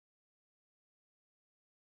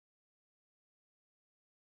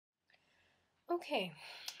Okay,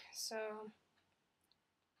 so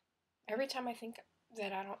every time I think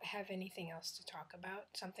that I don't have anything else to talk about,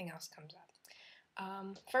 something else comes up.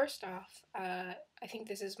 First off, I think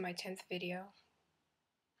this is my 10th video,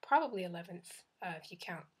 probably 11th if you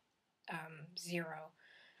count zero.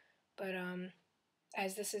 But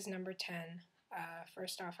as this is number 10,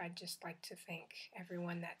 first off, I'd just like to thank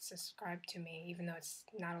everyone that subscribed to me, even though it's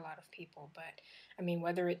not a lot of people. But I mean,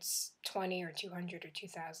 whether it's 20 or 200 or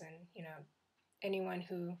 2,000, anyone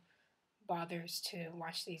who bothers to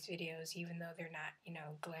watch these videos, even though they're not,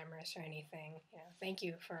 glamorous or anything. Thank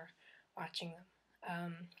you for watching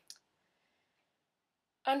them.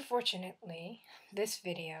 Unfortunately, this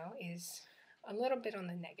video is a little bit on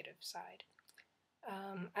the negative side.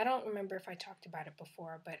 I don't remember if I talked about it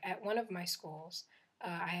before, but at one of my schools,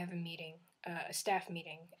 I have a meeting, a staff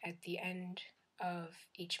meeting at the end of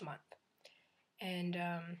each month. And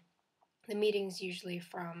the meeting's usually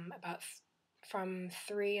from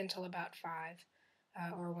 3 until about 5,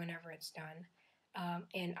 or whenever it's done.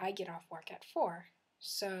 And I get off work at 4.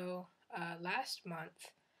 So last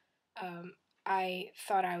month, I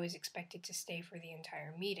thought I was expected to stay for the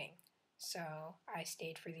entire meeting. So I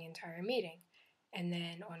stayed for the entire meeting. And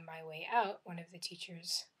then on my way out, one of the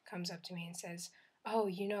teachers comes up to me and says, "Oh,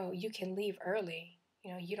 you can leave early.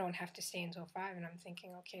 You don't have to stay until 5." And I'm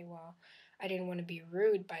thinking, okay, well, I didn't want to be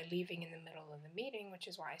rude by leaving in the middle of the meeting, which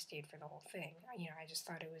is why I stayed for the whole thing. I just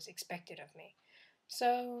thought it was expected of me.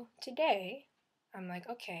 So today, I'm like,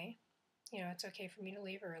 okay, it's okay for me to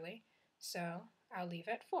leave early. So I'll leave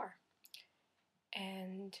at 4.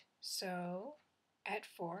 And so at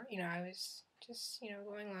 4, I was just,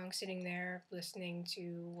 going along, sitting there, listening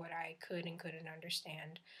to what I could and couldn't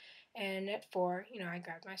understand. And at 4, I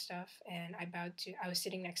grabbed my stuff and I was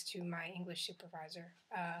sitting next to my English supervisor,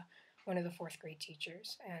 one of the 4th grade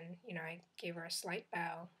teachers. And, I gave her a slight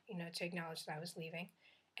bow, to acknowledge that I was leaving.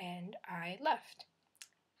 And I left.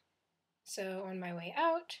 So on my way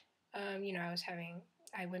out,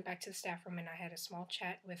 I went back to the staff room and I had a small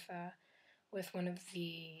chat with one of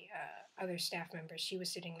the other staff members. She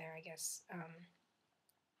was sitting there, I guess.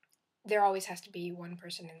 There always has to be one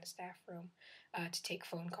person in the staff room to take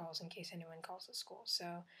phone calls in case anyone calls the school.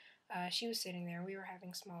 So she was sitting there. We were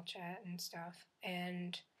having small chat and stuff.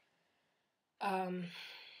 And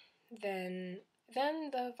then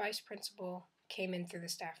the vice principal came in through the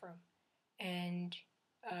staff room. And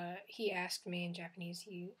he asked me in Japanese.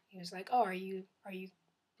 He was like, "Oh, are you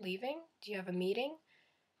leaving? Do you have a meeting?"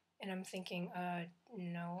 And I'm thinking,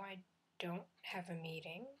 no, I don't have a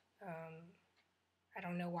meeting. I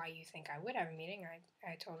don't know why you think I would have a meeting.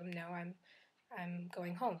 I told him, no, I'm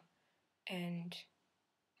going home. And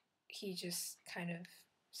he just kind of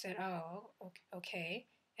said, "Oh, okay."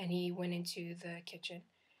 And he went into the kitchen.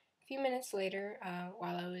 A few minutes later,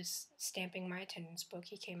 while I was stamping my attendance book,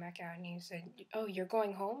 he came back out and he said, "Oh, you're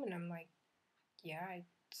going home?" And I'm like, "Yeah," I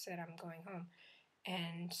said, "I'm going home."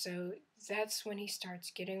 And so that's when he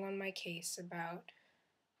starts getting on my case about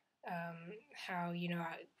how,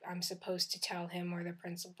 I'm supposed to tell him or the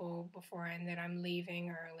principal beforehand that I'm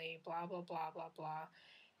leaving early, blah, blah, blah, blah, blah.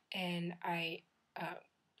 And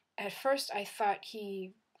at first I thought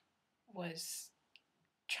he was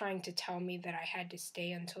trying to tell me that I had to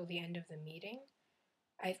stay until the end of the meeting.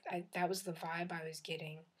 That was the vibe I was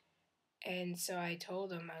getting. And so I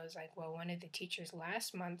told him, I was like, well, one of the teachers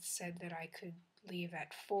last month said that I could leave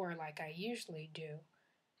at 4 like I usually do.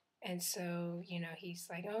 And so, he's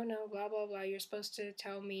like, "Oh no, blah, blah, blah, you're supposed to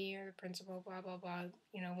tell me or the principal, blah, blah, blah,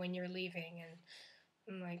 when you're leaving." And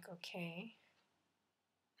I'm like, okay,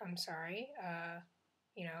 I'm sorry.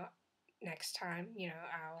 Next time,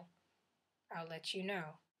 I'll let you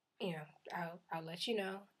know. I'll let you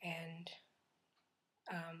know. And,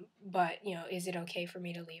 but, is it okay for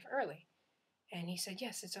me to leave early? And he said,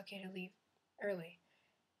 yes, it's okay to leave early.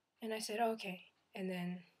 And I said, oh, okay. And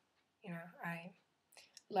then, I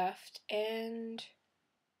left, and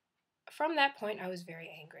from that point, I was very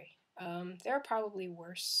angry. There are probably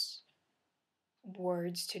worse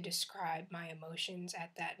words to describe my emotions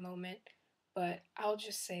at that moment, but I'll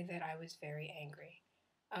just say that I was very angry.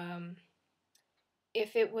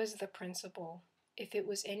 If it was the principal, if it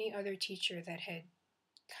was any other teacher that had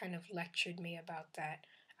kind of lectured me about that,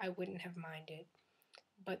 I wouldn't have minded.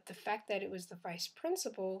 But the fact that it was the vice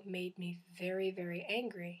principal made me very, very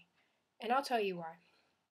angry. And I'll tell you why.